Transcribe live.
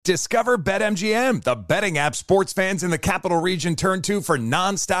Discover BetMGM, the betting app sports fans in the capital region turn to for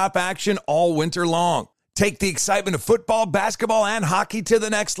nonstop action all winter long. Take the excitement of football, basketball, and hockey to the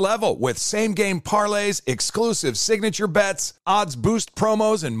next level with same-game parlays, exclusive signature bets, odds boost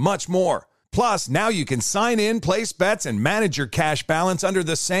promos, and much more. Plus, now you can sign in, place bets, and manage your cash balance under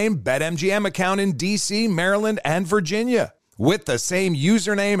the same BetMGM account in D.C., Maryland, and Virginia. With the same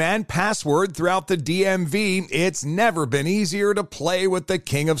username and password throughout the DMV, it's never been easier to play with the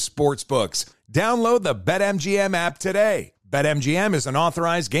king of sportsbooks. Download the BetMGM app today. BetMGM is an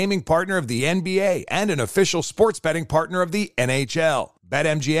authorized gaming partner of the NBA and an official sports betting partner of the NHL.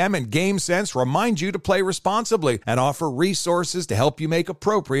 BetMGM and GameSense remind you to play responsibly and offer resources to help you make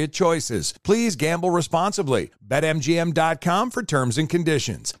appropriate choices. Please gamble responsibly. BetMGM.com for terms and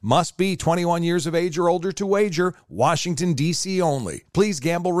conditions. Must be 21 years of age or older to wager. Washington, D.C. only. Please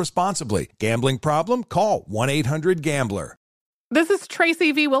gamble responsibly. Gambling problem? Call 1-800-GAMBLER. This is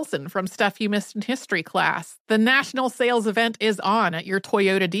Tracy V. Wilson from Stuff You Missed in History class. The national sales event is on at your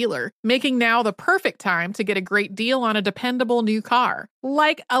Toyota dealer, making now the perfect time to get a great deal on a dependable new car.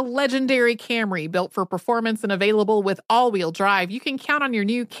 Like a legendary Camry built for performance and available with all-wheel drive, you can count on your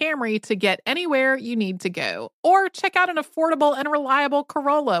new Camry to get anywhere you need to go. Or check out an affordable and reliable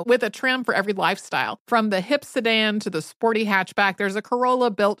Corolla with a trim for every lifestyle. From the hip sedan to the sporty hatchback, there's a Corolla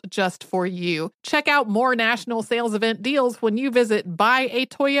built just for you. Check out more national sales event deals when you visit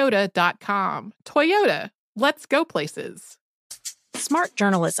buyatoyota.com. Toyota, let's go places. Smart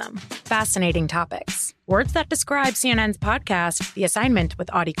journalism. Fascinating topics. Words that describe CNN's podcast, The Assignment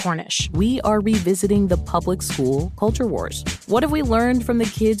with Audie Cornish. We are revisiting the public school culture wars. What have we learned from the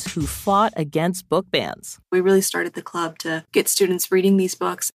kids who fought against book bans? We really started the club to get students reading these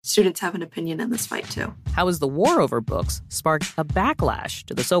books. Students have an opinion in this fight, too. How has the war over books sparked a backlash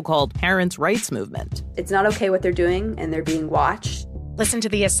to the so-called parents' rights movement? It's not okay what they're doing, and they're being watched. Listen to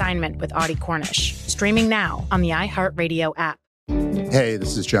The Assignment with Audie Cornish. Streaming now on the iHeartRadio app. Hey,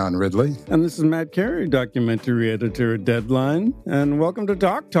 this is John Ridley. And this is Matt Carey, documentary editor at Deadline. And welcome to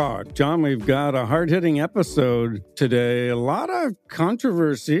Doc Talk. John, we've got a hard-hitting episode today. A lot of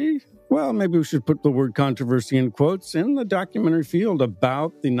controversy. Well, maybe we should put the word controversy in quotes in the documentary field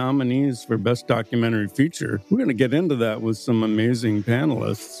about the nominees for Best Documentary Feature. We're going to get into that with some amazing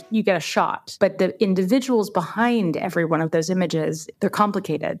panelists. You get a shot, but the individuals behind every one of those images, they're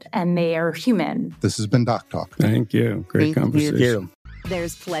complicated and they are human. This has been Doc Talk. Thank you. Great conversation. Thank you.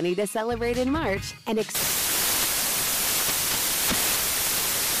 There's plenty to celebrate in March and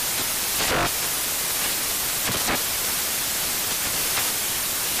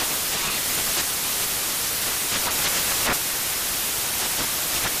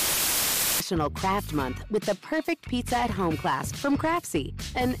Craft Month with the perfect pizza at home class from Craftsy.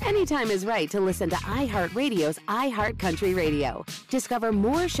 And anytime is right to listen to iHeartRadio's iHeartCountry Radio. Discover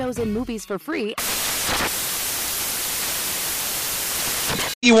more shows and movies for free.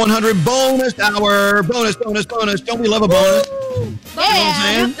 E100 bonus hour. Bonus. Don't we love a bonus?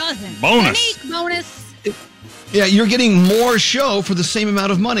 Yeah, Bonus. Bonus. Yeah, you're getting more show for the same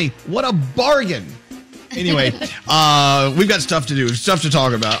amount of money. What a bargain. Anyway, we've got stuff to do, stuff to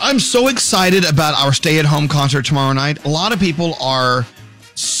talk about. I'm so excited about our stay-at-home concert tomorrow night. A lot of people are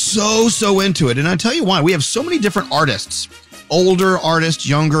so into it. And I tell you why. We have so many different artists, older artists,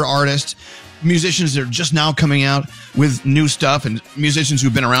 younger artists, musicians that are just now coming out with new stuff, and musicians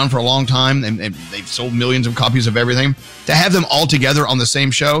who've been around for a long time, and they've sold millions of copies of everything. To have them all together on the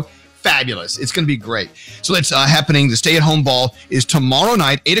same show, fabulous. It's going to be great. So it's happening. The stay-at-home ball is tomorrow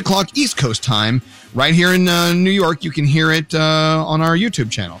night, 8 o'clock East Coast time, right here in New York. You can hear it on our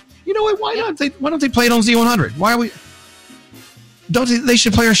YouTube channel. You know what? Why don't they play it on Z100? Why are we? They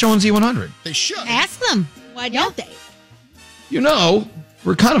should play our show on Z100. They should. Ask them. Why don't they? You know,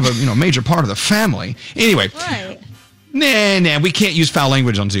 we're kind of a major part of the family. Anyway, right. Nah, we can't use foul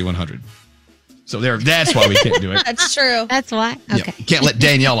language on Z100. So that's why we can't do it. That's true. That's why. Okay. Yeah, can't let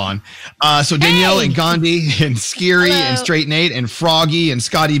Danielle on. So Danielle and Gandhi and Scary and Straight Nate and Froggy and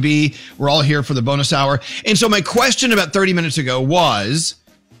Scotty B, we're all here for the bonus hour. And so my question about 30 minutes ago was,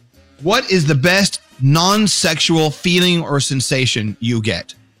 what is the best non-sexual feeling or sensation you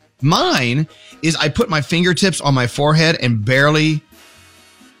get? Mine is I put my fingertips on my forehead and barely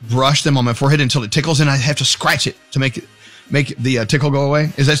brush them on my forehead until it tickles, and I have to scratch it to make the tickle go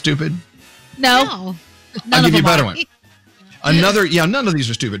away. Is that stupid? No. I'll give you a better one. None of these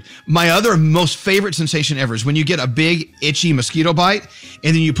are stupid. My other most favorite sensation ever is when you get a big itchy mosquito bite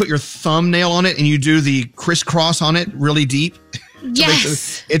and then you put your thumbnail on it and you do the crisscross on it really deep to make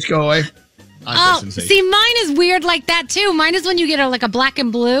the itch go away. See, mine is weird like that too. Mine is when you get a black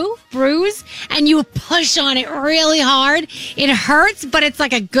and blue bruise and you push on it really hard. It hurts, but it's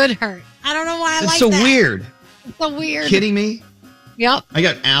like a good hurt. I don't know why I like so that. Weird. It's so weird. Kidding me? Yep. I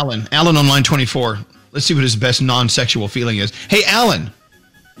got Alan. Alan on line 24. Let's see what his best non-sexual feeling is. Hey, Alan.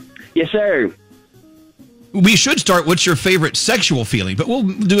 Yes, sir. We should start. What's your favorite sexual feeling? But we'll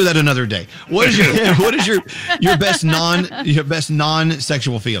do that another day. What is your best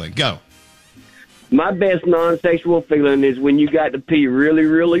non-sexual feeling? Go. My best non-sexual feeling is when you got to pee really,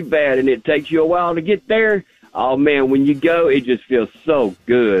 really bad and it takes you a while to get there. Oh, man, when you go, it just feels so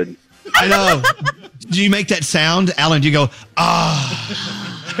good. I know. Do you make that sound, Alan? Do you go, ah?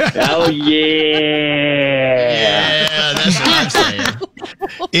 Oh, yeah. Yeah, that's what I'm saying.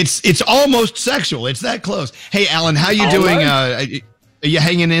 It's almost sexual. It's that close. Hey, Alan, how you doing? Are you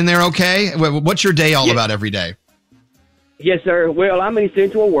hanging in there okay? What's your day all about every day? Yes, sir. Well, I'm an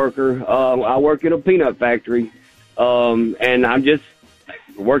essential worker. I work in a peanut factory, and I'm just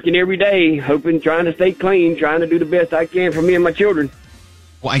working every day, trying to stay clean, trying to do the best I can for me and my children.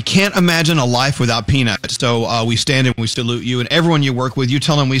 Well, I can't imagine a life without peanuts. So we stand and we salute you, and everyone you work with, you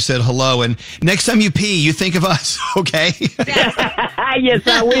tell them we said hello. And next time you pee, you think of us, okay? Yes,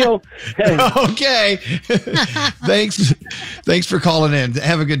 I will. Okay. Thanks for calling in.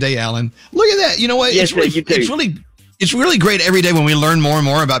 Have a good day, Alan. Look at that. You know what? Yes, It's really great every day when we learn more and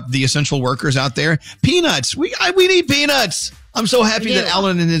more about the essential workers out there. Peanuts. We need peanuts. I'm so happy that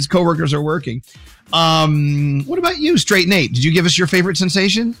Alan and his coworkers are working. What about you, Straight Nate? Did you give us your favorite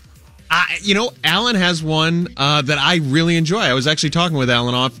sensation? Alan has one that I really enjoy. I was actually talking with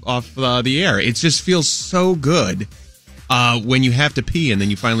Alan off the air. It just feels so good when you have to pee and then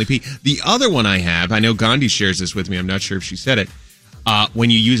you finally pee. The other one I have, I know Gandhi shares this with me. I'm not sure if she said it.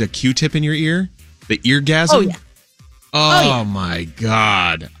 When you use a Q-tip in your ear, the eargasm. Oh, yeah. Oh, my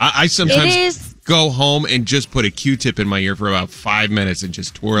God. I sometimes go home and just put a Q-tip in my ear for about 5 minutes and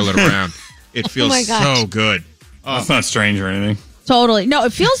just twirl it around. It feels so good. That's not strange or anything. Totally. No,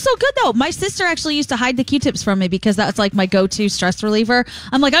 it feels so good, though. My sister actually used to hide the Q-tips from me because that's like my go-to stress reliever.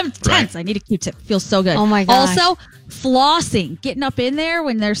 I'm like, I'm tense. Right. I need a Q-tip. It feels so good. Oh, my gosh. Also, flossing. Getting up in there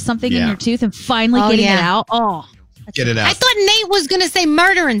when there's something in your tooth and finally getting it out. Oh. Get it out. I thought Nate was going to say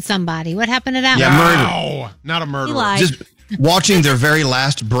murdering somebody. What happened to that one? Yeah, murder. Not a murderer. Just watching their very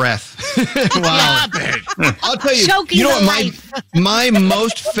last breath. Wow. I'll tell you, Choking my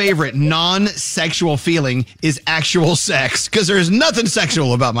most favorite non-sexual feeling is actual sex, because there's nothing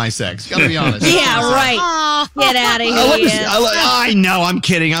sexual about my sex. Gotta be honest. Yeah, right. Get out of here. I know, I'm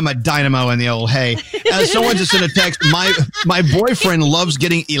kidding. I'm a dynamo in the old hay. Someone just sent a text. My boyfriend loves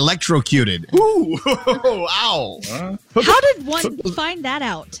getting electrocuted. Ooh, ow. How did one find that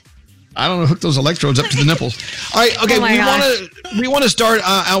out? I don't know. Hook those electrodes up to the nipples. All right. Okay. We want to start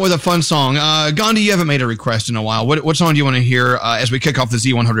out with a fun song. Gandhi, you haven't made a request in a while. What song do you want to hear as we kick off the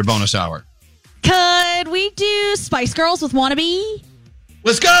Z100 bonus hour? Could we do Spice Girls with Wannabe?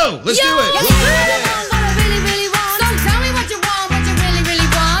 Let's go. Let's do it.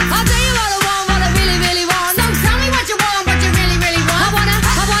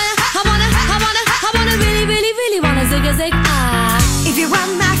 If you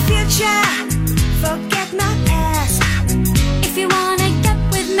want my future, forget my past. If you wanna get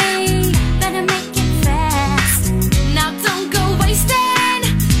with me, better make it fast. Now don't go wasting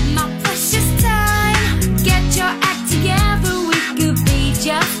my precious time. Get your act together, we could be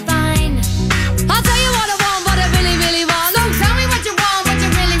just fine. I'll tell you what I want, what I really, really want. So tell me what you want, what you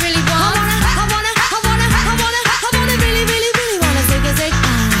really, really want. I wanna really, really, really wanna zig.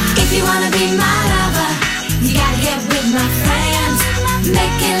 If you wanna be my lover, you gotta get with my friends.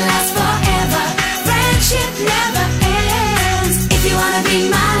 Make it last forever. Friendship never ends. If you wanna be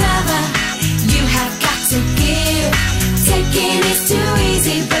my lover, you have got to give. Taking is too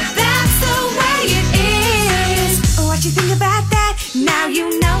easy, but that's the way it is. What you think about that? Now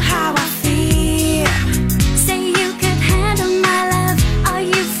you know how I feel. Say you can handle my love. Are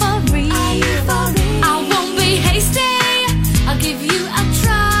you for real? I won't be hasty. I'll give you a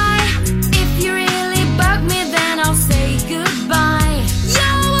try. If you really bug me, then I'll say goodbye.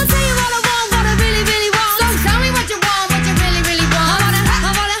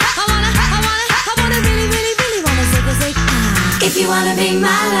 If you wanna be my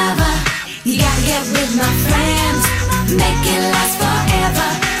lover, you gotta get with my friends. Make it last forever.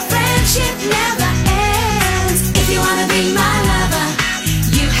 Friendship never ends. If you wanna be my lover,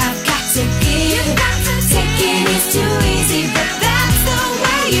 you have got to give. Taking is too easy, but that's the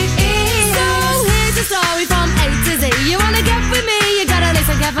way it is. So here's the story from A to Z. You wanna get with me, you gotta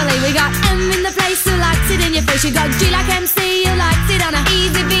listen carefully. We got M in the place who likes it in your face. You got G like MC, who likes it on a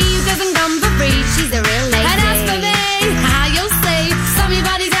easy V, who doesn't come for free.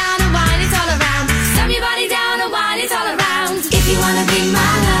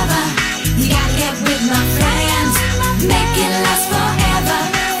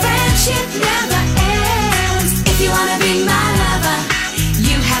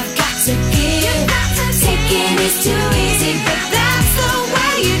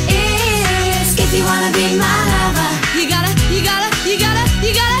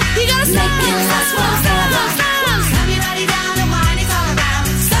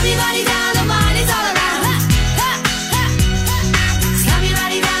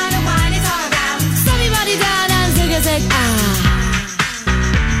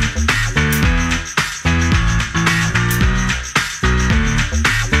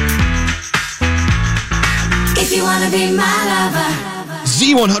 be my lover.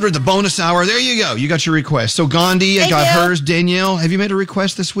 Z100, the bonus hour. There you go. You got your request. So Gandhi, I got hers. Danielle, have you made a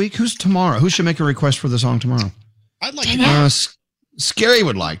request this week? Who's tomorrow? Who should make a request for the song tomorrow? I'd like to. Scary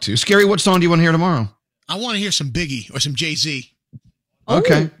would like to. Scary, what song do you want to hear tomorrow? I want to hear some Biggie or some Jay-Z.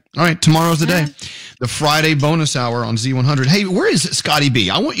 Okay. All right. Tomorrow's the day. The Friday bonus hour on Z100. Hey, where is Scotty B?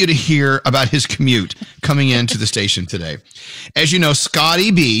 I want you to hear about his commute coming into the station today. As you know,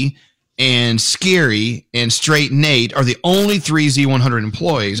 Scotty B and Scary and Straight Nate are the only 3 Z100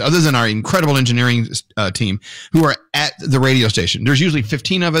 employees, other than our incredible engineering team, who are at the radio station. There's usually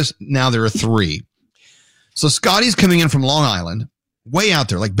 15 of us. Now there are 3. So Scotty's coming in from Long Island, way out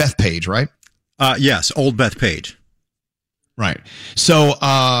there, like Bethpage, right? Yes, old Bethpage. Right. So,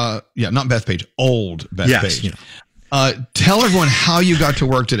 not Bethpage, old Bethpage. Yes, you know. Tell everyone how you got to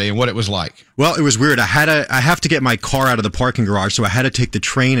work today and what it was like. Well, it was weird. I have to get my car out of the parking garage, so I had to take the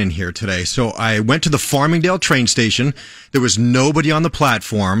train in here today. So I went to the Farmingdale train station. There was nobody on the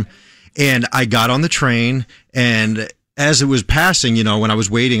platform, and I got on the train, and as it was passing, you know, when I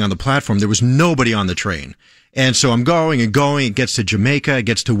was waiting on the platform, there was nobody on the train. And so I'm going and going. It gets to Jamaica. It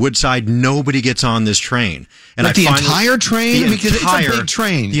gets to Woodside. Nobody gets on this train. And like the entire train? Because it's a big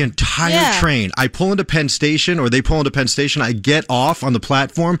train. The entire train. I pull into Penn Station, or they pull into Penn Station. I get off on the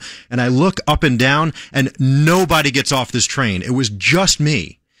platform, and I look up and down, and nobody gets off this train. It was just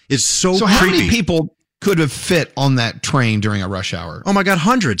me. It's so creepy. How many people could have fit on that train during a rush hour? Oh, my God,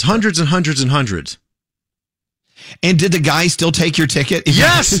 hundreds and hundreds and hundreds. And did the guy still take your ticket?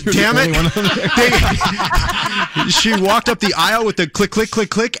 Yes, damn it. She walked up the aisle with the click, click,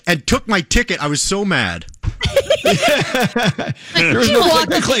 click, click, and took my ticket. I was so mad. There was no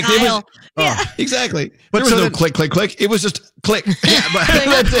click, click, click. Exactly. But there was no click, click, click. It was just click. Yeah, but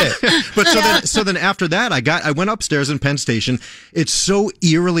that's it. But so then after that, I went upstairs in Penn Station. It's so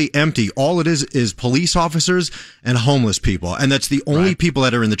eerily empty. All it is police officers and homeless people, and that's the only people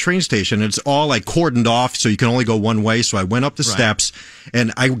that are in the train station. It's all like cordoned off, so you can only go one way. So I went up the steps,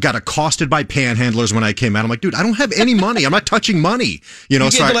 and I got accosted by panhandlers when I came out. I'm like, dude, I don't have any money. I'm not touching money. You know,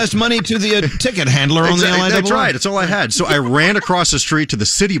 you gave less money to the ticket handler on the LIRR. That's right. That's all I had. So I ran across the street to the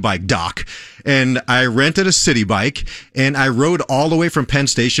City Bike dock, and I rented a City Bike, and I rode all the way from Penn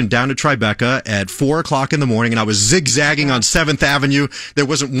Station down to Tribeca at 4:00 in the morning, and I was zigzagging on 7th Avenue. There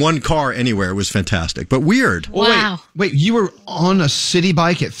wasn't one car anywhere. It was fantastic, but weird. Wow. Wait, you were on a City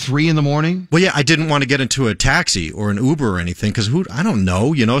Bike at 3 in the morning? Well, yeah, I didn't want to get into a taxi or an Uber or anything, because I don't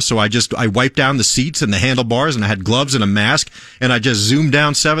know, you know, so I wiped down the seats and the handlebars, and I had gloves and a mask, and I just zoomed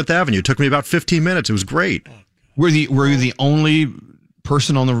down 7th Avenue. It took me about 15 minutes. It was great. Were you the only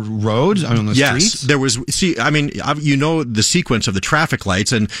person on the roads? I mean, on the streets? There was. See, I mean, you know the sequence of the traffic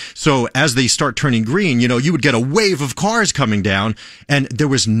lights, and so as they start turning green, you know, you would get a wave of cars coming down, and there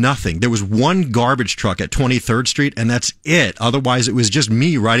was nothing. There was one garbage truck at 23rd Street, and that's it. Otherwise, it was just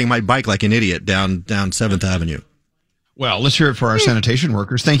me riding my bike like an idiot down 7th Avenue. Well, let's hear it for our sanitation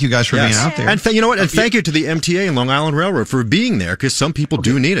workers. Thank you guys for being out there. And you know what? And thank you to the MTA and Long Island Railroad for being there, because some people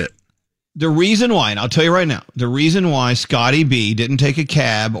do need it. The reason why, and I'll tell you right now, the reason why Scotty B didn't take a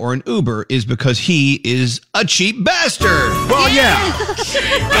cab or an Uber is because he is a cheap bastard. Well, yeah.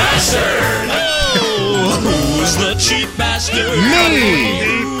 Cheap bastard. Oh, who's the cheap bastard? Me.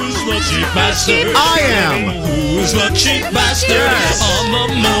 Who's the cheap bastard? I am. Who's the cheap bastard on the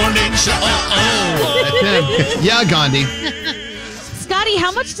morning show? Yeah, Gandhi. Scotty,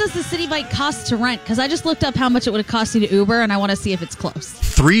 how much does the City Bike cost to rent? Because I just looked up how much it would have cost you to Uber, and I want to see if it's close.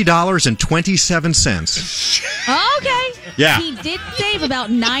 $3.27. Oh, okay. Yeah. He did save about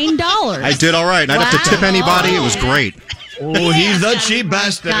 $9. I did all right. I didn't have to tip anybody. It was great. Oh, he's the cheap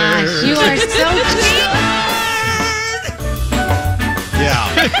bastard. Gosh, you are so cheap. Yeah.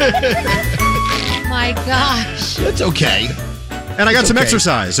 My gosh. It's okay. And I got some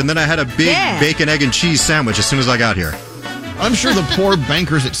exercise, and then I had a big bacon, egg, and cheese sandwich as soon as I got here. I'm sure the poor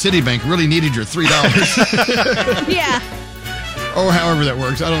bankers at Citibank really needed your $3. Yeah. Or however that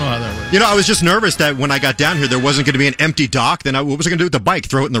works. I don't know how that works. You know, I was just nervous that when I got down here, there wasn't going to be an empty dock. Then what was I going to do with the bike?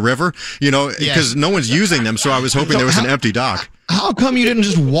 Throw it in the river? You know, because no one's using them. So I was hoping there was an empty dock. How come you didn't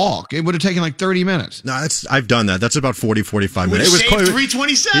just walk? It would have taken like 30 minutes. No, I've done that. That's about 40, 45 minutes. It was saved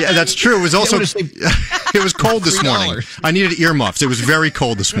 $3.27. Yeah, that's true. It was also it was cold this morning. I needed earmuffs. It was very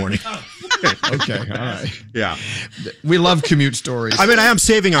cold this morning. Okay, all right. Yeah. We love commute stories. I mean, I am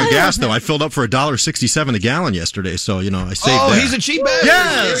saving on gas, though. I filled up for $1.67 a gallon yesterday, so, you know, I saved Oh, there. he's a cheap bastard.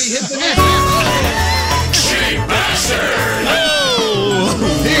 Yes! Cheap bastard. Oh,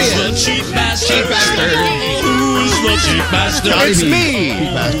 who's the cheap bastard? Cheap bastard. Who's the cheap bastard? It's me.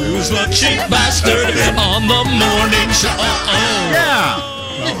 Who's the cheap bastard on the morning show? Yeah.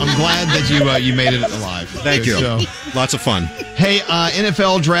 Well, I'm glad that you made it alive. Thank you. So, lots of fun. Hey,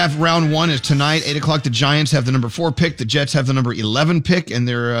 NFL draft round 1 is tonight, 8 o'clock. The Giants have the number 4 pick. The Jets have the number 11 pick, and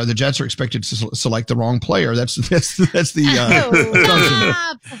the Jets are expected to select the wrong player. That's the assumption.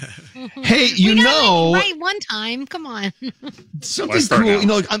 Hey, right one time. Come on. Something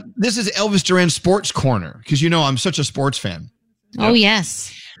cool. This is Elvis Duran Sports Corner because I'm such a sports fan. Oh,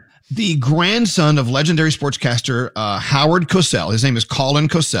 yes. The grandson of legendary sportscaster Howard Cosell. His name is Colin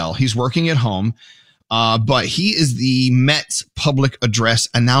Cosell. He's working at home, but he is the Mets public address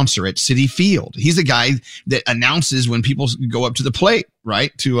announcer at Citi Field. He's the guy that announces when people go up to the plate,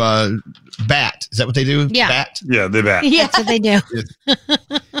 right? To bat. Is that what they do? Yeah. Bat? Yeah, they bat. Yeah, that's what they do.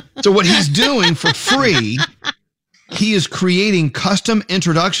 So what he's doing for free, he is creating custom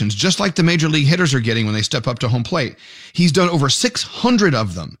introductions, just like the major league hitters are getting when they step up to home plate. He's done over 600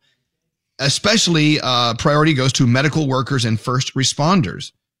 of them. Especially priority goes to medical workers and first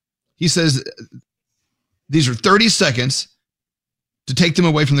responders. He says these are 30 seconds to take them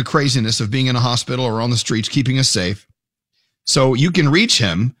away from the craziness of being in a hospital or on the streets, keeping us safe. So you can reach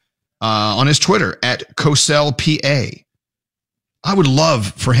him on his Twitter at CosellPA. I would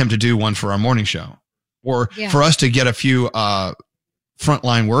love for him to do one for our morning show, or for us to get a few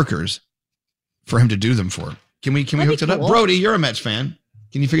frontline workers for him to do them for. Can we hook that up? Brody, you're a Mets fan.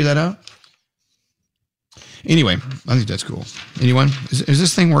 Can you figure that out? Anyway, I think that's cool. Anyone? Is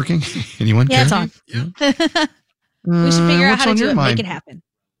this thing working? Anyone? Yeah, it's on. Yeah. We should figure out what's how on to do your it, mind? make it happen.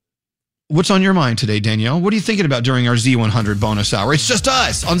 What's on your mind today, Danielle? What are you thinking about during our Z100 bonus hour? It's just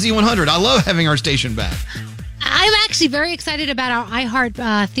us on Z100. I love having our station back. I'm actually very excited about our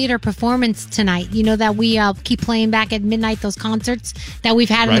iHeart Theater performance tonight. You know that we keep playing back at midnight, those concerts that we've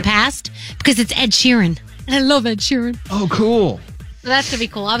had in the past, because it's Ed Sheeran. And I love Ed Sheeran. Oh, cool. So that's going to be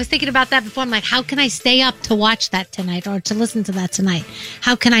cool. I was thinking about that before. I'm like, how can I stay up to watch that tonight or to listen to that tonight?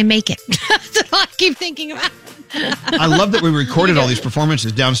 How can I make it? So I keep thinking about it. I love that we recorded all these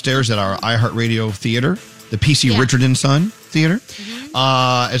performances downstairs at our iHeartRadio Theater, the PC Richard and Son Theater,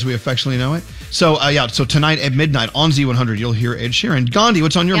 as we affectionately know it. So, so tonight at midnight on Z100, you'll hear Ed Sheeran. Gandhi,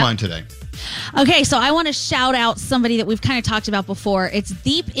 what's on your mind today? Okay, so I want to shout out somebody that we've kind of talked about before. It's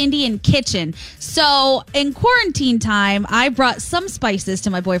Deep Indian Kitchen. So in quarantine time, I brought some spices to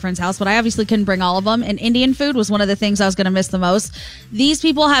my boyfriend's house, but I obviously couldn't bring all of them. And Indian food was one of the things I was going to miss the most. These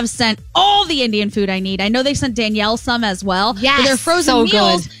people have sent all the Indian food I need. I know they sent Danielle some as well. Yes, they're frozen so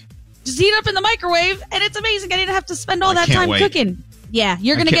meals. good. Just heat up in the microwave, and it's amazing. I didn't have to spend all that time cooking. Yeah,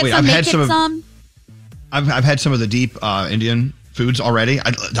 you're going to get some, make it some. I've had some of the deep Indian foods already.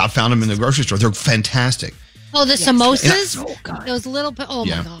 I found them in the grocery store. They're fantastic. Oh, the samosas? So those little,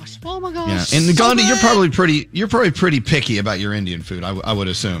 my gosh. Oh my gosh. Yeah. And so Gandhi, good. you're probably pretty picky about your Indian food, I would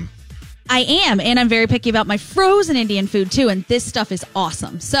assume. I am, and I'm very picky about my frozen Indian food too, and this stuff is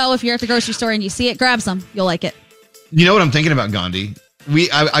awesome. So if you're at the grocery store and you see it, grab some. You'll like it. You know what I'm thinking about, Gandhi?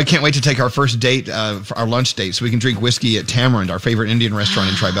 I can't wait to take our first date, for our lunch date, so we can drink whiskey at Tamarind, our favorite Indian restaurant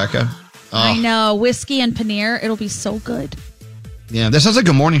in Tribeca. I know. Whiskey and paneer. It'll be so good. Yeah, that sounds like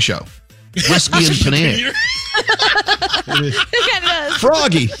a morning show. Whiskey and paneer.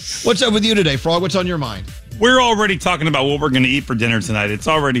 Froggy, what's up with you today, Frog? What's on your mind? We're already talking about what we're going to eat for dinner tonight. It's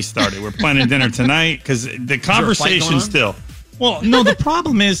already started. We're planning dinner tonight because the conversation still. Well, no, the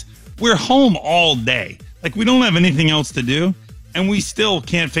problem is we're home all day. Like, we don't have anything else to do, and we still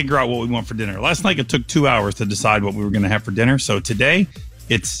can't figure out what we want for dinner. Last night, it took 2 hours to decide what we were going to have for dinner. So today,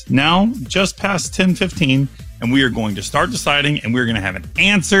 it's now just past 10:15, and we are going to start deciding, and we're going to have an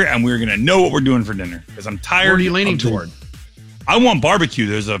answer, and we're going to know what we're doing for dinner. Because I'm tired. What are you leaning toward? I want barbecue.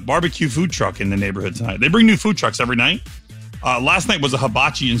 There's a barbecue food truck in the neighborhood tonight. They bring new food trucks every night. Last night was a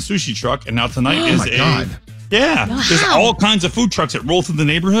hibachi and sushi truck, and now tonight is yeah. Wow. There's all kinds of food trucks that roll through the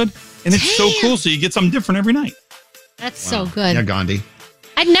neighborhood, and it's so cool. So you get something different every night. That's so good. Yeah, Gandhi.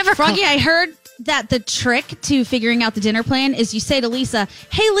 I'd never Froggy, I heard that the trick to figuring out the dinner plan is you say to Lisa,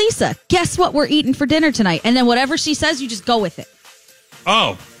 "Hey Lisa, guess what we're eating for dinner tonight?" And then whatever she says, you just go with it.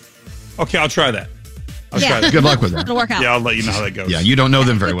 Oh, okay. I'll try that. Good luck with that. It'll work out. Yeah, I'll let you know how that goes. Yeah, you don't know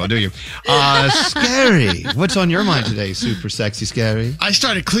them very well, do you? Scary. What's on your mind today, super sexy Scary? I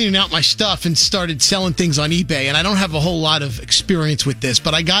started cleaning out my stuff and started selling things on eBay, and I don't have a whole lot of experience with this,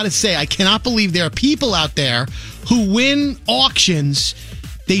 but I got to say, I cannot believe there are people out there who win auctions.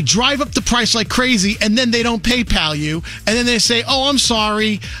 They drive up the price like crazy, and then they don't PayPal you, and then they say, "Oh, I'm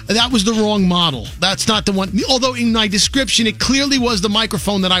sorry, that was the wrong model. That's not the one." Although in my description, it clearly was the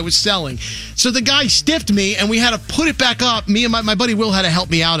microphone that I was selling. So the guy stiffed me, and we had to put it back up. Me and my buddy Will had to help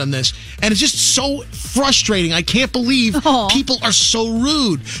me out on this, and it's just so frustrating. I can't believe people are so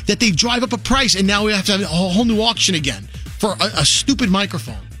rude that they drive up a price, and now we have to have a whole new auction again for a stupid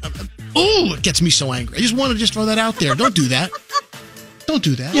microphone. It gets me so angry. I just want to throw that out there. Don't do that. Don't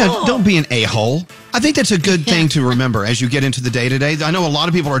do that. Yeah, don't be an a-hole. I think that's a good thing to remember as you get into the day today. I know a lot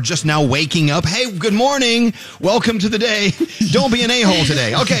of people are just now waking up. Hey, good morning. Welcome to the day. Don't be an a-hole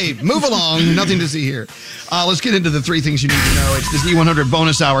today. Okay, move along. Nothing to see here. Let's get into the 3 things you need to know. It's the Z100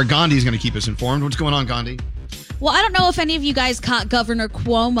 bonus hour. Gandhi's going to keep us informed. What's going on, Gandhi? Well, I don't know if any of you guys caught Governor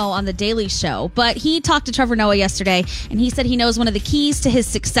Cuomo on The Daily Show, but he talked to Trevor Noah yesterday, and he said he knows one of the keys to his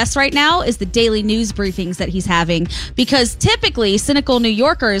success right now is the daily news briefings that he's having, because typically cynical New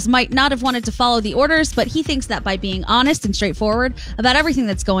Yorkers might not have wanted to follow the orders, but he thinks that by being honest and straightforward about everything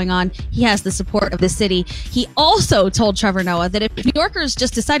that's going on, he has the support of the city. He also told Trevor Noah that if New Yorkers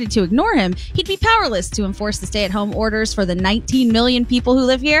just decided to ignore him, he'd be powerless to enforce the stay-at-home orders for the 19 million people who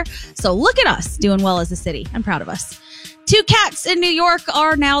live here. So look at us doing well as a city. I'm proud of us. 2 cats in New York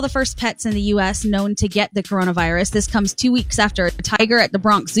are now the first pets in the U.S. known to get the coronavirus. This comes 2 weeks after a tiger at the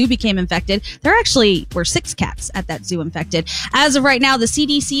Bronx Zoo became infected. There actually were 6 cats at that zoo infected. As of right now, the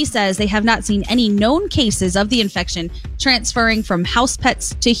CDC says they have not seen any known cases of the infection transferring from house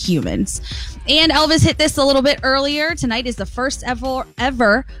pets to humans. And Elvis hit this a little bit earlier. Tonight is the first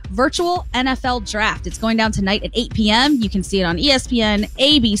ever virtual NFL draft. It's going down tonight at 8 p.m. You can see it on ESPN,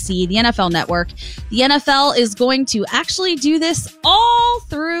 ABC, the NFL Network. The NFL is going to actually do this all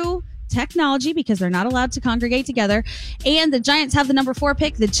through technology because they're not allowed to congregate together. And the Giants have the number 4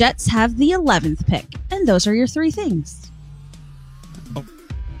 pick. The Jets have the 11th pick. And those are your 3 things. Oh,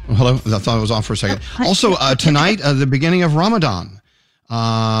 hello. I thought I was off for a second. Also, tonight, the beginning of Ramadan.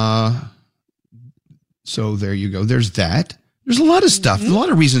 So there you go. There's that. There's a lot of stuff. A lot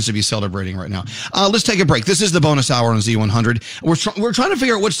of reasons to be celebrating right now. Let's take a break. This is the bonus hour on Z100. We're trying to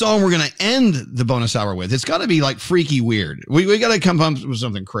figure out what song we're going to end the bonus hour with. It's got to be like freaky weird. We got to come up with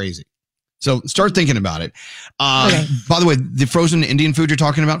something crazy. So start thinking about it. Okay. By the way, the frozen Indian food you're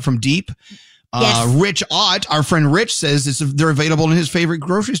talking about from Deep. Yes. Rich Ott, our friend Rich, says they're available in his favorite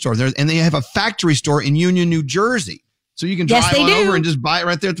grocery store. And they have a factory store in Union, New Jersey. So you can drive over and just buy it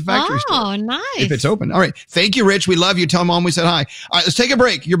right there at the factory store. Oh, nice. If it's open. All right. Thank you, Rich. We love you. Tell Mom we said hi. All right, let's take a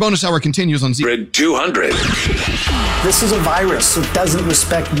break. Your bonus hour continues on Z200. This is a virus. It doesn't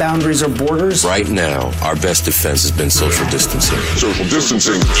respect boundaries or borders. Right now, our best defense has been social distancing. Social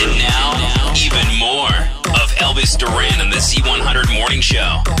distancing. And now, even more of Elvis Duran and the Z100 Morning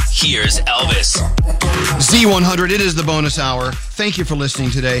Show. Here's Elvis. Z100, it is the bonus hour. Thank you for listening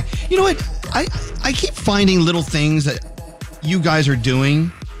today. You know what? I keep finding little things that you guys are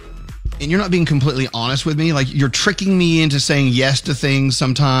doing, and you're not being completely honest with me. Like, you're tricking me into saying yes to things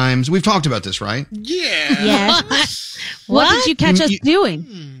sometimes. We've talked about this, right? Yeah. Yes. What did you catch us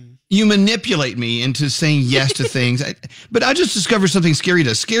doing? You manipulate me into saying yes to things. But I just discovered something Scary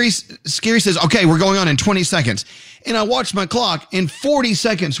does. Scary says, okay, we're going on in 20 seconds. And I watched my clock, and 40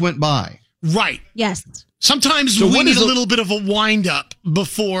 seconds went by. Right. Yes. Sometimes we need a little bit of a wind up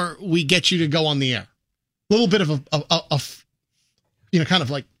before we get you to go on the air. A little bit of a kind of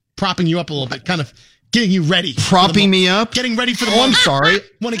like propping you up a little bit, kind of getting you ready. Propping me up? Getting ready for the moment. I'm sorry.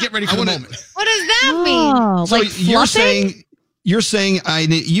 Want to get ready for the moment. What does that mean? So you're saying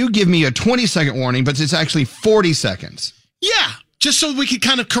you give me a 20-second warning, but it's actually 40 seconds. Yeah. Just so we could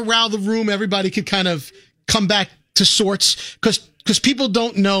kind of corral the room. Everybody could kind of come back to sorts. Because people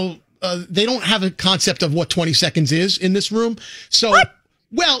don't know. They don't have a concept of what 20 seconds is in this room. So, what?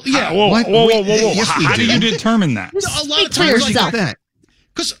 Well, yeah. Whoa. Yes, how do you determine that? A lot of times like that.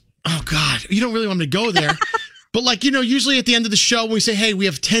 Because, oh God, you don't really want me to go there. But usually at the end of the show, when we say, hey, we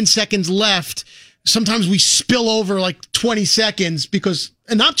have 10 seconds left, sometimes we spill over like 20 seconds because,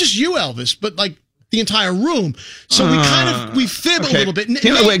 and not just you, Elvis, but like the entire room. So we fib a little bit.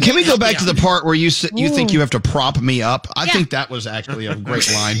 Can we go back to the part where you think you have to prop me up? I think that was actually a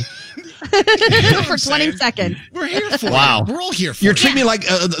great line. For 20 seconds. We're here for wow. it. We're all here for You're it. treating me like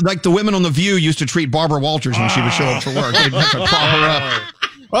the women on The View used to treat Barbara Walters when she would show up for work. They'd have to prop her up.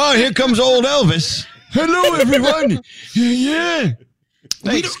 Oh, here comes old Elvis. Hello, everyone. Yeah.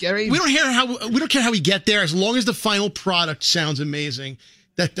 Thanks, Scary. We don't care how we get there, as long as the final product sounds amazing.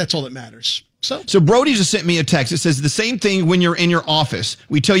 That's all that matters. So Brody just sent me a text. It says the same thing when you're in your office.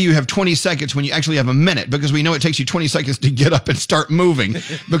 We tell you have 20 seconds when you actually have a minute because we know it takes you 20 seconds to get up and start moving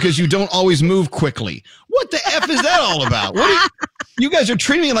because you don't always move quickly. What the F is that all about? You guys are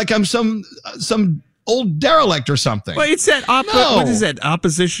treating me like I'm some old derelict or something. Well, it's that what is that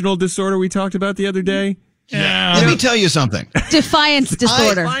oppositional disorder we talked about the other day? Yeah. Let me tell you something. Defiance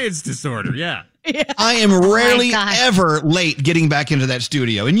disorder. Defiance disorder, yeah. I am rarely ever late getting back into that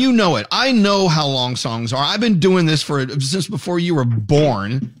studio. And you know it. I know how long songs are. I've been doing this since before you were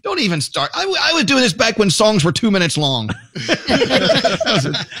born. Don't even start. I was doing this back when songs were 2 minutes long.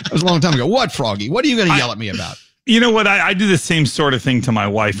 that was a long time ago. What, Froggy? What are you going to yell at me about? You know what? I do the same sort of thing to my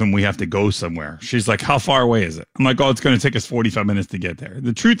wife when we have to go somewhere. She's like, how far away is it? I'm like, oh, it's going to take us 45 minutes to get there.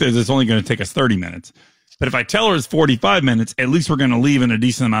 The truth is, it's only going to take us 30 minutes. But if I tell her it's 45 minutes, at least we're going to leave in a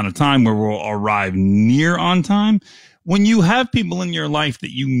decent amount of time where we'll arrive near on time. When you have people in your life that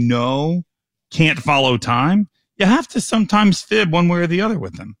you know can't follow time, you have to sometimes fib one way or the other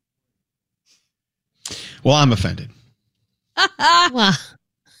with them. Well, I'm offended. Well,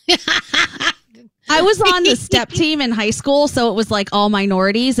 I was on the STEP team in high school, so it was like all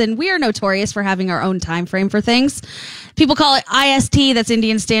minorities, and we are notorious for having our own time frame for things. People call it IST, that's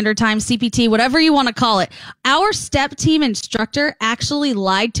Indian Standard Time, CPT, whatever you want to call it. Our STEP team instructor actually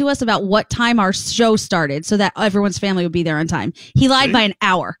lied to us about what time our show started so that everyone's family would be there on time. He lied by an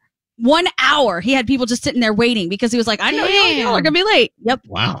hour. 1 hour. He had people just sitting there waiting because he was like, I know y'all are going to be late. Yep.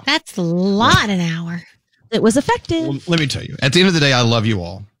 Wow. That's a lot an hour. It was effective. Well, let me tell you, at the end of the day, I love you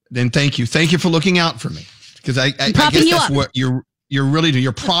all. And thank you. Thank you for looking out for me. Because I guess that's what you're really doing.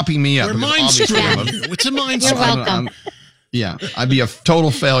 You're propping me up. We're mind screwing you. It's a mind You're welcome. Yeah, I'd be a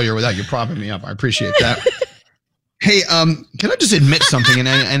total failure without you propping me up. I appreciate that. Hey, can I just admit something?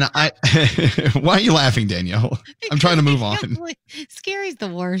 And I why are you laughing, Danielle? I'm trying to move on. Scary's the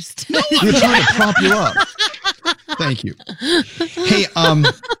worst. No, I'm trying to prop you up. Thank you. Hey,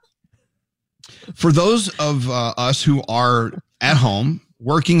 for those of us who are at home,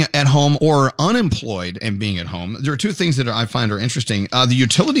 working at home, or unemployed and being at home, there are two things that I find are interesting. The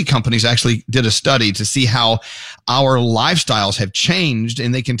utility companies actually did a study to see how our lifestyles have changed,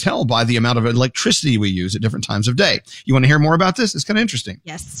 and they can tell by the amount of electricity we use at different times of day. You want to hear more about this? It's kind of interesting.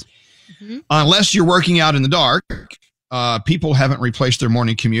 Yes. Mm-hmm. Unless you're working out in the dark, people haven't replaced their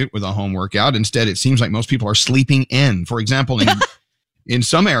morning commute with a home workout. Instead, it seems like most people are sleeping in. For example, in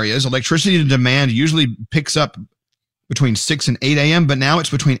some areas, electricity demand usually picks up between 6 and 8 a.m., but now it's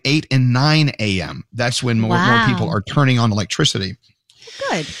between 8 and 9 a.m. That's when more people are turning on electricity.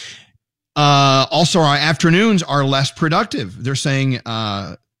 Good. Also, our afternoons are less productive. They're saying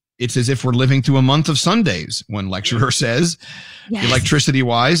it's as if we're living through a month of Sundays, one lecturer says,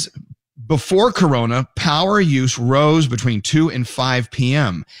 electricity-wise. Before Corona, power use rose between 2 and 5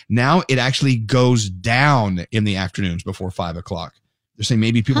 p.m. Now it actually goes down in the afternoons before 5 o'clock. They're saying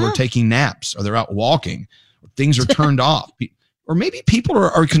maybe people are taking naps or they're out walking. Things are turned off, or maybe people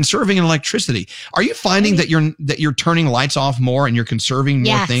are conserving in electricity. Are you finding that you're turning lights off more and you're conserving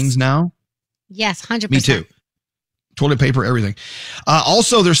more things now? Yes, 100%. Me too. Toilet paper, everything.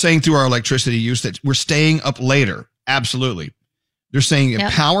 Also, they're saying through our electricity use that we're staying up later. Absolutely. They're saying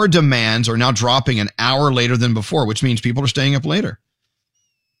power demands are now dropping an hour later than before, which means people are staying up later.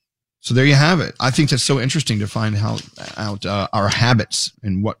 So there you have it. I think that's so interesting to find out our habits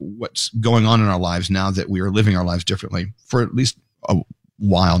and what's going on in our lives now that we are living our lives differently for at least a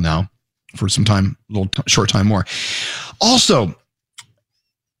while now, for some time, a little short time more. Also,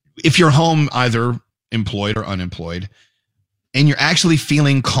 if you're home, either employed or unemployed, and you're actually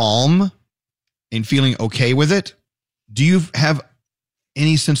feeling calm and feeling okay with it, do you have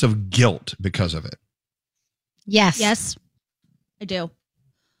any sense of guilt because of it? Yes. Yes, I do.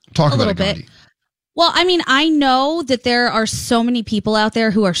 Talk a about little it, Gandhi. bit. Well, I mean, I know that there are so many people out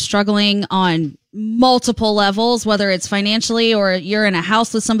there who are struggling on multiple levels, whether it's financially or you're in a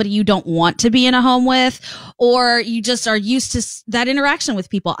house with somebody you don't want to be in a home with, or you just are used to that interaction with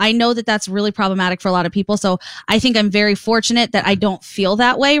people. I know that that's really problematic for a lot of people. So I think I'm very fortunate that I don't feel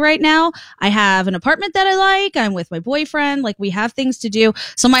that way right now. I have an apartment that I like. I'm with my boyfriend. Like, we have things to do.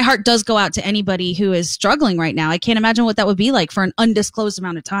 So my heart does go out to anybody who is struggling right now. I can't imagine what that would be like for an undisclosed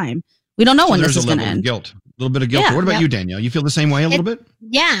amount of time. We don't know when this is going to end. Guilt. A little bit of guilt. Yeah. What about you, Danielle? You feel the same way a little bit?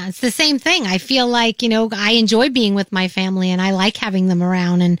 Yeah, it's the same thing. I feel like, I enjoy being with my family and I like having them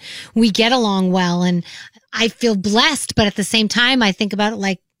around and we get along well and I feel blessed. But at the same time, I think about it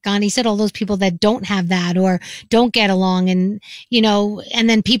like Gandhi said, all those people that don't have that or don't get along and, and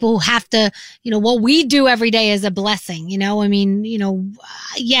then people who have to, what we do every day is a blessing,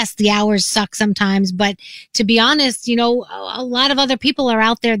 yes, the hours suck sometimes, but to be honest, a lot of other people are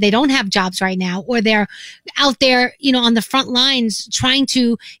out there. They don't have jobs right now, or they're out there, on the front lines trying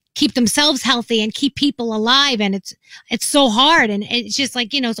to keep themselves healthy and keep people alive. And it's so hard. And it's just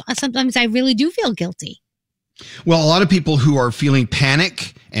like, sometimes I really do feel guilty. Well, a lot of people who are feeling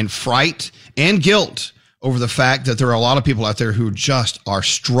panic and fright and guilt over the fact that there are a lot of people out there who just are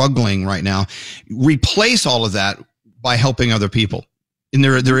struggling right now, replace all of that by helping other people. And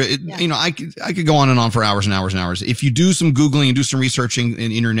I could go on and on for hours and hours and hours. If you do some Googling and do some researching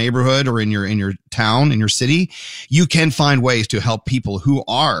in your neighborhood or in your town, in your city, you can find ways to help people who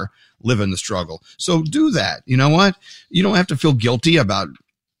are living the struggle. So do that. You know what? You don't have to feel guilty about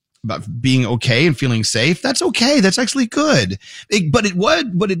being okay and feeling safe. That's okay. That's actually good. But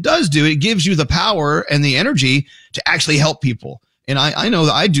what it does do, it gives you the power and the energy to actually help people. And I know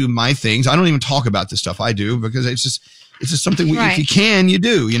that I do my things. I don't even talk about this stuff I do because it's just something if you can, you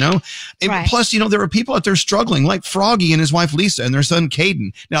do, And plus, there are people out there struggling like Froggy and his wife, Lisa, and their son,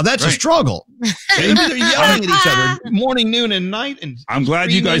 Caden. Now that's a struggle. They're yelling at each other morning, noon, and night. And I'm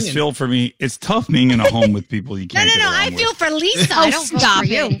glad you guys feel for me. It's tough being in a home with people you can't No, I feel for Lisa. I don't stop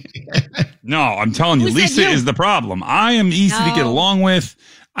you. No, I'm telling you, Lisa is the problem. I am easy to get along with.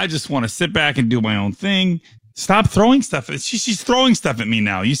 I just want to sit back and do my own thing. Stop throwing stuff. She's throwing stuff at me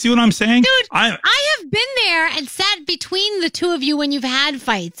now. You see what I'm saying? Dude, I have been there and sat between the two of you when you've had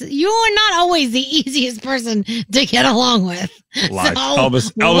fights. You are not always the easiest person to get along with. Lies. So,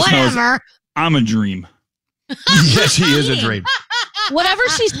 Elvis whatever. knows I'm a dream. Yes, he is a dream. Whatever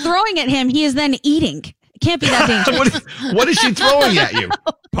she's throwing at him, he is then eating. Can't be that dangerous. What is she throwing at you?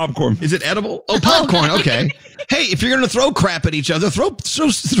 Popcorn. Is it edible? Oh, popcorn. Okay. Hey, if you're going to throw crap at each other, throw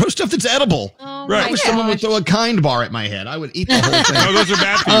stuff that's edible. Oh, right. I wish someone would throw a Kind Bar at my head. I would eat the whole thing. No, those are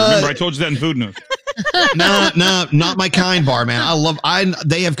bad for you. Remember, I told you that in Food News. No, not my Kind Bar, man.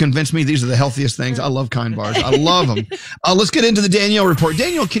 They have convinced me these are the healthiest things. I love Kind Bars. I love them. Let's get into the Danielle report.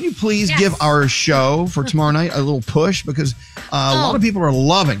 Danielle, can you please give our show for tomorrow night a little push? Because a lot of people are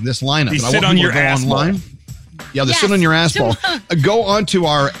loving this lineup. They sit on your ass online. Yeah, they sit on your ass ball. Go on to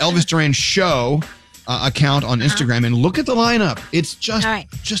our Elvis Duran Show account on Instagram and look at the lineup. It's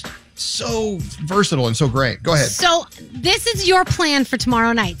just so versatile and so great. Go ahead. So this is your plan for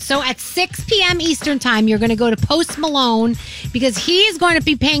tomorrow night. So at 6 p.m. Eastern time, you're going to go to Post Malone because he is going to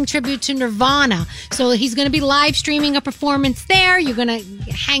be paying tribute to Nirvana. So he's going to be live streaming a performance there. You're going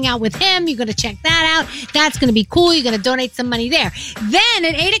to hang out with him. You're going to check that out. That's going to be cool. You're going to donate some money there. Then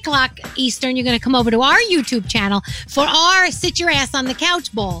at 8 o'clock Eastern, you're going to come over to our YouTube channel for our Sit Your Ass on the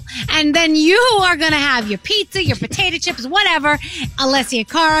Couch Bowl. And then you are going to have your pizza, your potato chips, whatever. Alessia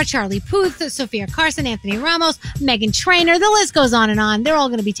Cara, Charlie Puth, Sophia Carson, Anthony Ramos, Megan Trainor. The list goes on and on. They're all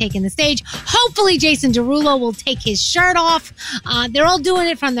going to be taking the stage. Hopefully, Jason Derulo will take his shirt off. They're all doing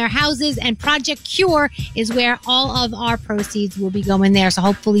it from their houses, and Project Cure is where all of our proceeds will be going there. So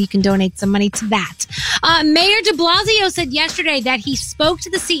hopefully, you can donate some money to that. Mayor de Blasio said yesterday that he spoke to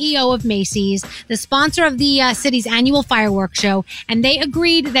the CEO of Macy's, the sponsor of the city's annual fireworks show, and they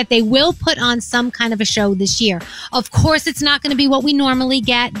agreed that they will put on some kind of a show this year. Of course, it's not going to be what we normally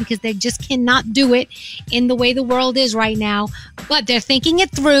get because they just cannot do it in the way the world is right now, but they're thinking it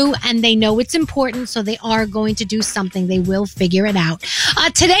through and they know it's important, so they are going to do something. They will figure it out.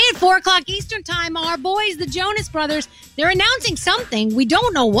 Today at 4 o'clock Eastern time, our boys, the Jonas Brothers, they're announcing something. We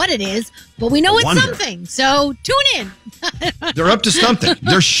don't know what it is, but we know it's something. So tune in. They're up to something.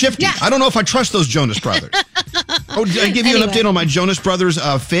 They're shifty. Yes. I don't know if I trust those Jonas Brothers. Oh, did I give you an update on my Jonas Brothers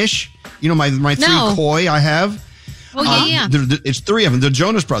fish? My 3 koi I have? Oh, yeah. It's 3 of them. The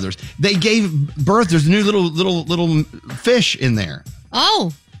Jonas Brothers. They gave birth. There's a new little fish in there.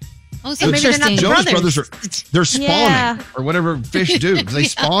 Oh, so maybe they're not the Jonas brothers. They're spawning or whatever fish do. Do they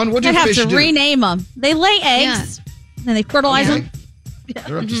spawn? What do fish do? They have to rename them. They lay eggs and they fertilize them.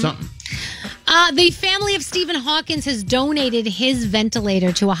 They're up to something. The family of Stephen Hawkins has donated his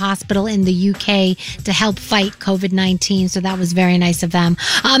ventilator to a hospital in the UK to help fight COVID-19. So that was very nice of them.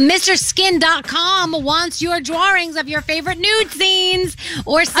 MrSkin.com wants your drawings of your favorite nude scenes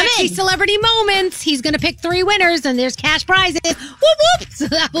or sexy celebrity moments. He's going to pick 3 winners and there's cash prizes. Whoop, whoop. So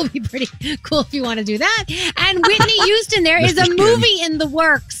that will be pretty cool if you want to do that. And Whitney Houston, there is a movie in the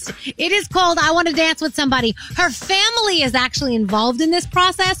works. It is called I Want to Dance with Somebody. Her family is actually involved in this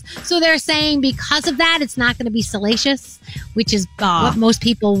process. So they're saying because of that, it's not going to be salacious, which is what most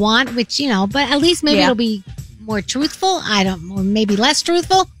people want, but at least maybe it'll be more truthful. Or maybe less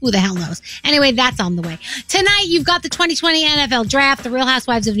truthful. Who the hell knows? Anyway, that's on the way. Tonight, you've got the 2020 NFL Draft, the Real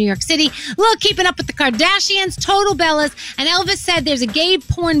Housewives of New York City, look, Keeping Up with the Kardashians, Total Bellas, and Elvis said there's a gay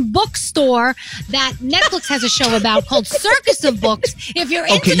porn bookstore that Netflix has a show about called Circus of Books. If you're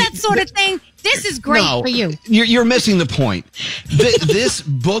into that sort of thing, this is great for you. You're missing the point. This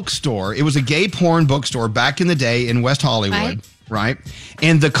bookstore, it was a gay porn bookstore back in the day in West Hollywood, right?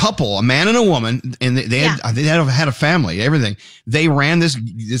 And the couple, a man and a woman, and they had a family, everything. They ran this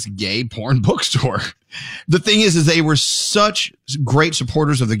gay porn bookstore. The thing is they were such great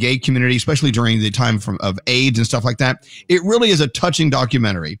supporters of the gay community, especially during the time of AIDS and stuff like that. It really is a touching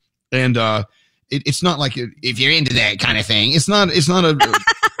documentary. And it's not like if you're into that kind of thing. It's not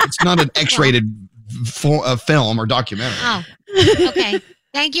an X-rated film or documentary. Oh, okay.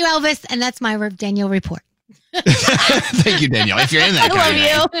 Thank you, Elvis. And that's my Danielle report. Thank you, Danielle. If you're in that kind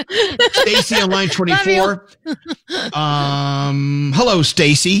of thing. Stacy on line 24. Hello,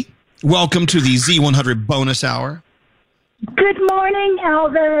 Stacy. Welcome to the Z100 bonus hour. Good morning,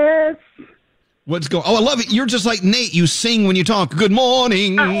 Elvis. What's going? Oh, I love it. You're just like Nate. You sing when you talk. Good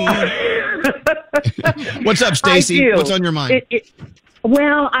morning. What's up, Stacy? What's on your mind?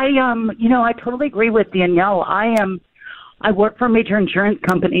 Well, I totally agree with Danielle. I work for a major insurance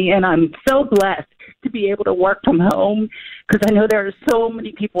company, and I'm so blessed to be able to work from home because I know there are so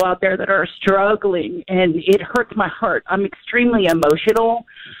many people out there that are struggling, and it hurts my heart. I'm extremely emotional.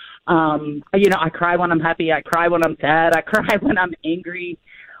 I cry when I'm happy. I cry when I'm sad. I cry when I'm angry.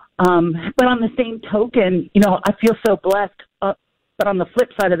 But on the same token, I feel so blessed. But on the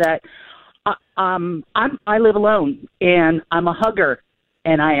flip side of that, I live alone, and I'm a hugger.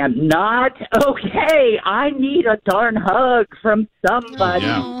 And I am not okay. I need a darn hug from somebody.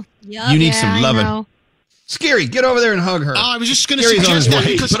 You need some loving. Scary, get over there and hug her. Oh, I was just going to suggest that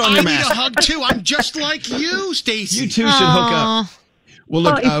because Put on I your need mask. a hug too. I'm just like you, Stacy. You two should hook up. Well,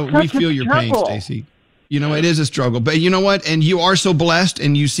 look, we feel your pain, Stacy. It is a struggle, but you know what? And you are so blessed,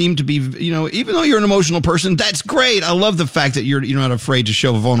 and you seem to be, even though you're an emotional person, that's great. I love the fact that you're not afraid to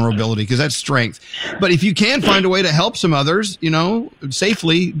show vulnerability because that's strength. But if you can find a way to help some others,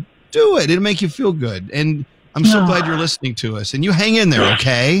 safely, do it. It'll make you feel good. And I'm so glad you're listening to us. And you hang in there,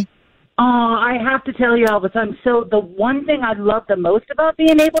 okay? Oh, I have to tell you, Elvis, the one thing I love the most about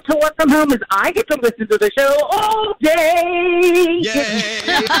being able to work from home is I get to listen to the show all day. Yay!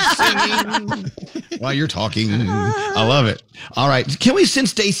 Singing while you're talking. I love it. All right. Can we send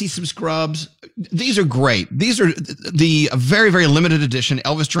Stacy some scrubs? These are great. These are the very, very limited edition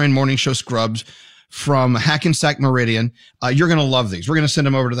Elvis Duran Morning Show scrubs from Hackensack Meridian. You're going to love these. We're going to send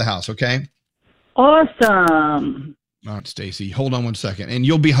them over to the house, okay? Awesome. All right, Stacy, hold on one second. And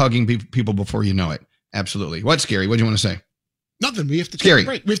you'll be hugging people before you know it. Absolutely. What's Scary? What do you want to say? Nothing. We have to take a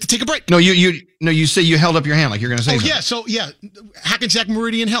break. We have to take a break. No, you say you held up your hand like you're going to say something. Hackensack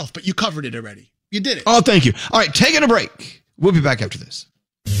Meridian Health, but you covered it already. You did it. Oh, thank you. All right, taking a break. We'll be back after this.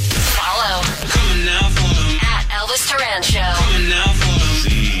 Follow at Elvis Duran Show.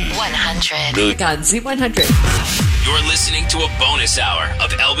 Z100. God, Z100. You're listening to a bonus hour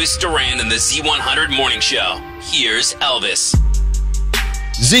of Elvis Duran and the Z100 Morning Show. Here's Elvis.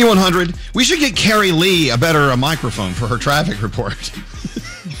 Z100. We should get Carrie Lee a better microphone for her traffic report.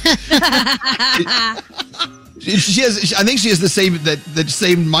 I think she has the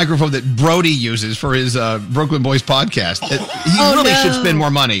same microphone that Brody uses for his Brooklyn Boys podcast. He should spend more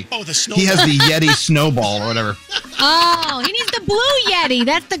money. Oh, the snowball. He has the Yeti Snowball or whatever. Oh, he needs the blue Yeti.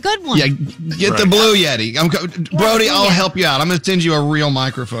 That's the good one. Yeah, get the blue Yeti. Brody, I'll help you out. I'm going to send you a real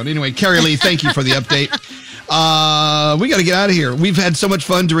microphone. Anyway, Carrie Lee, thank you for the update. We got to get out of here. We've had so much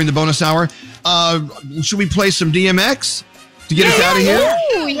fun during the bonus hour. Should we play some DMX to get us out of here?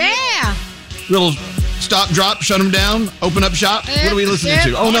 Oh, yeah. Little stop, drop, shut them down, open up shop. What are we listening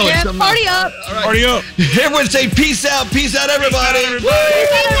to? Oh, no, it's Party up. All right. Party up. Everyone say peace out, everybody. Peace out, everybody.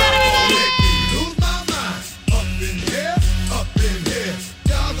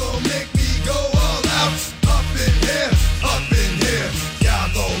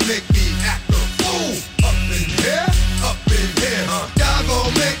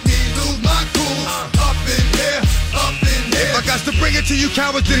 To bring it to you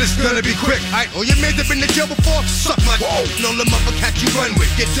cowards, then it's gonna be quick. All your men have been to jail before, suck my no the motherfucker you run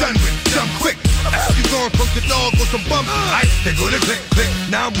with, get done with, dumb quick. You going from the dog with some bump. They go to click, click,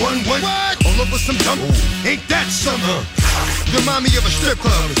 911. All over some dump. Ain't that something? Remind me of a strip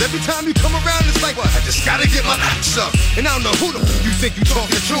club. Cause every time you come around, it's like, I just gotta get my ass up. And I don't know who the you think you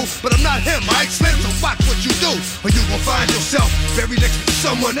talking to, but I'm not him, Mike Slim. So watch what you do, or you gon' find yourself very next to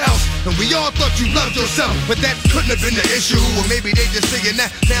someone else. And we all thought you loved yourself, but that couldn't have been the issue. Or maybe they just saying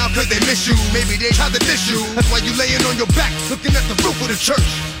that now cause they miss you. Maybe they tried to diss you. That's why you laying on your back, looking at the roof of the church.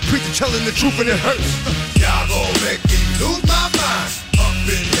 Preacher telling the truth and it hurts. Y'all gon' make me lose my mind. Up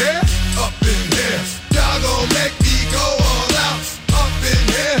in here, up in here. Y'all gon' make me go all out. Up in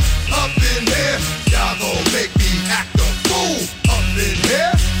here, up in here. Y'all gon' make me act a fool. Up in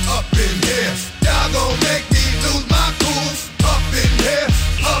here, up in here. Y'all gon' make me lose my cool. Up in here,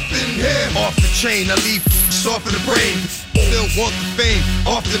 up in here. Off the chain, I leave off of the brain. Still want the fame,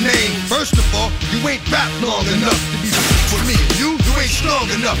 off the name. First of all, you ain't rap long enough to be with me. You ain't strong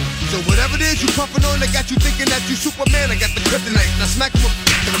enough. So whatever it is you puffin' on, I got you thinking that you Superman. I got the kryptonite. Now smack him up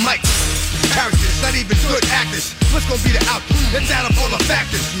to the mic. characters, not even good actors. What's gonna be the outcome? Let's add up all the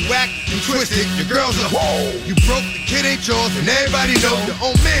factors. You whack, you twisted, your girl's a whoa. You broke, the kid ain't yours, and everybody know. Your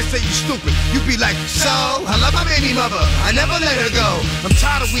own man say you stupid. You be like, so, I love my baby mother, I never let her go. I'm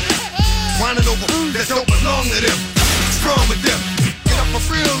tired of weak whining over that don't belong to them. What's wrong with them? Get up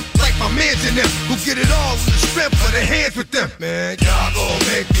for real, like my mans in them, who get it all with the strength of their hands with them. Man, y'all gon'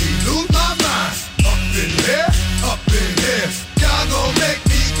 make me lose my mind. Up in here, up in here. Y'all gon' make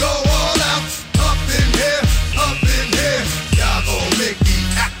me go all out. Up in here, up in here. Y'all gon' make me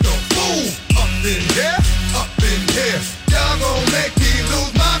act a fool. Up in here, up in here. Y'all gon' make me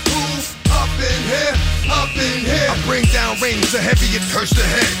lose my cool. Up in here, up in here. I bring down rain so heavy it hurts the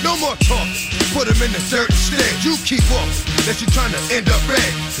head. No more talking, put them in the dirt instead. You keep walking, unless you're trying to end up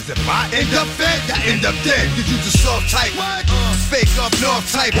red. Cause if I end up fed, I end up dead. You use a soft type, fake up north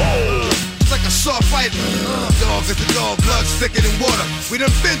type. Like a soft fight. Dog is a dog, blood thicker than water. We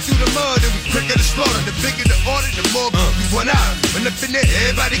done been through the mud and we quicker to slaughter. The bigger the order, the more we run out. When up in there,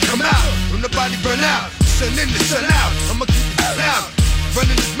 everybody come out. When the body burn out, sun in the sun out. I'ma keep it out.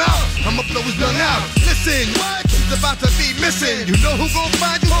 Running his mouth, I'ma blow his lung out. Listen, what? He's about to be missing. You know who gon'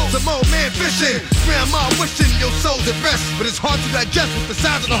 find you? Some old man fishing. Grandma wishing your soul's at rest, but it's hard to digest with the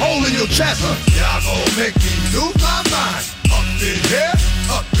size of the hole in your chest. Y'all gon' make me lose my mind. Up in here,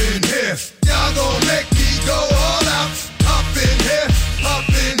 up in here. Y'all gon' make me go all out. Up in here, up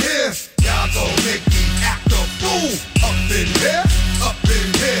in here. Y'all gon' make me act a fool. Up in here, up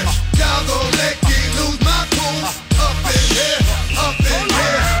in here. Y'all gon' make me lose my cool. Up in here, up in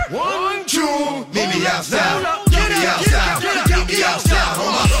here. 1, 2, meet me outside. Meet me outside. Meet me outside,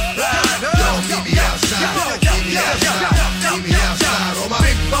 homie. Yo, meet me outside. Meet me outside. Meet me outside, homie.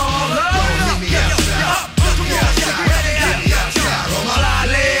 Big baller. Yo, meet me outside. Meet me outside. Meet me outside, homie.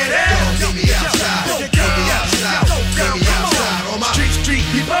 Yo, meet me outside. Meet me outside. Meet me outside, homie. Street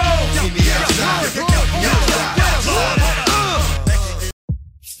people. Meet me outside. Meet me outside.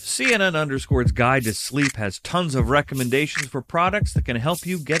 CNN_'s Guide to Sleep has tons of recommendations for products that can help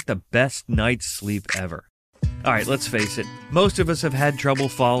you get the best night's sleep ever. All right, let's face it, most of us have had trouble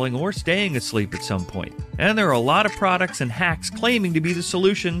falling or staying asleep at some point, and there are a lot of products and hacks claiming to be the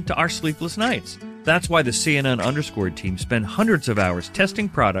solution to our sleepless nights. That's why the CNN_ team spend hundreds of hours testing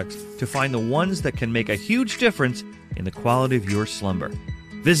products to find the ones that can make a huge difference in the quality of your slumber.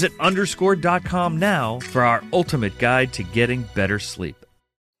 Visit underscore.com now for our ultimate guide to getting better sleep.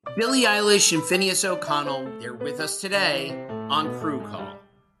 Billie Eilish and Phineas O'Connell, they're with us today on Crew Call.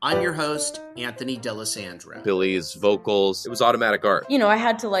 I'm your host, Anthony D'Alessandro. Billie's vocals, it was automatic art. You know, I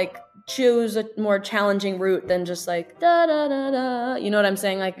had to choose a more challenging route than just da da da da. You know what I'm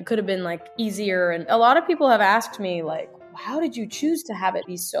saying? It could have been easier. And a lot of people have asked me how did you choose to have it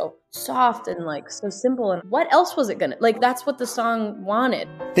be so soft and so simple? And what else was it gonna that's what the song wanted.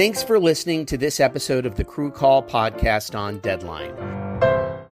 Thanks for listening to this episode of the Crew Call podcast on Deadline.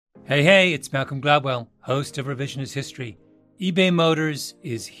 Hey, it's Malcolm Gladwell, host of Revisionist History. eBay Motors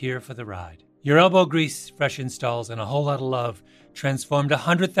is here for the ride. Your elbow grease, fresh installs, and a whole lot of love transformed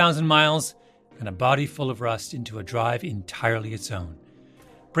 100,000 miles and a body full of rust into a drive entirely its own.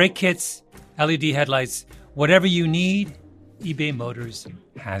 Brake kits, LED headlights, whatever you need, eBay Motors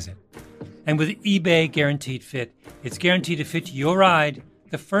has it. And with eBay Guaranteed Fit, it's guaranteed to fit your ride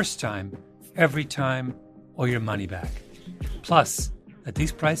the first time, every time, or your money back. Plus, at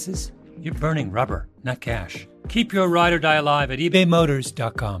these prices, you're burning rubber, not cash. Keep your ride or die alive at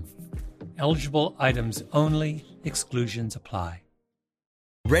ebaymotors.com. Eligible items only. Exclusions apply.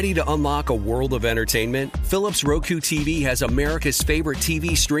 Ready to unlock a world of entertainment? Philips Roku TV has America's favorite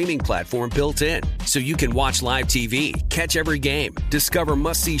TV streaming platform built in, so you can watch live TV, catch every game, discover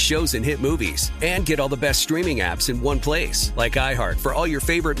must-see shows and hit movies, and get all the best streaming apps in one place, like iHeart for all your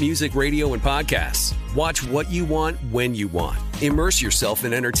favorite music, radio, and podcasts. Watch what you want, when you want. Immerse yourself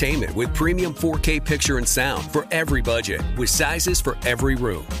in entertainment with premium 4K picture and sound for every budget, with sizes for every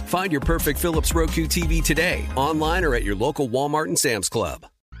room. Find your perfect Philips Roku TV today, online or at your local Walmart and Sam's Club.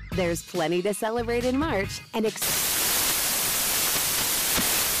 There's plenty to celebrate in March and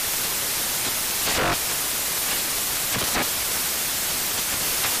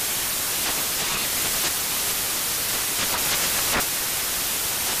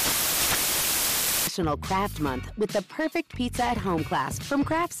National Craft Month with the perfect pizza at home class from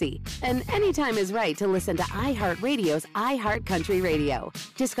Craftsy. And anytime is right to listen to iHeartRadio's iHeart Country Radio.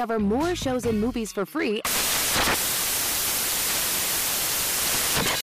 Discover more shows and movies for free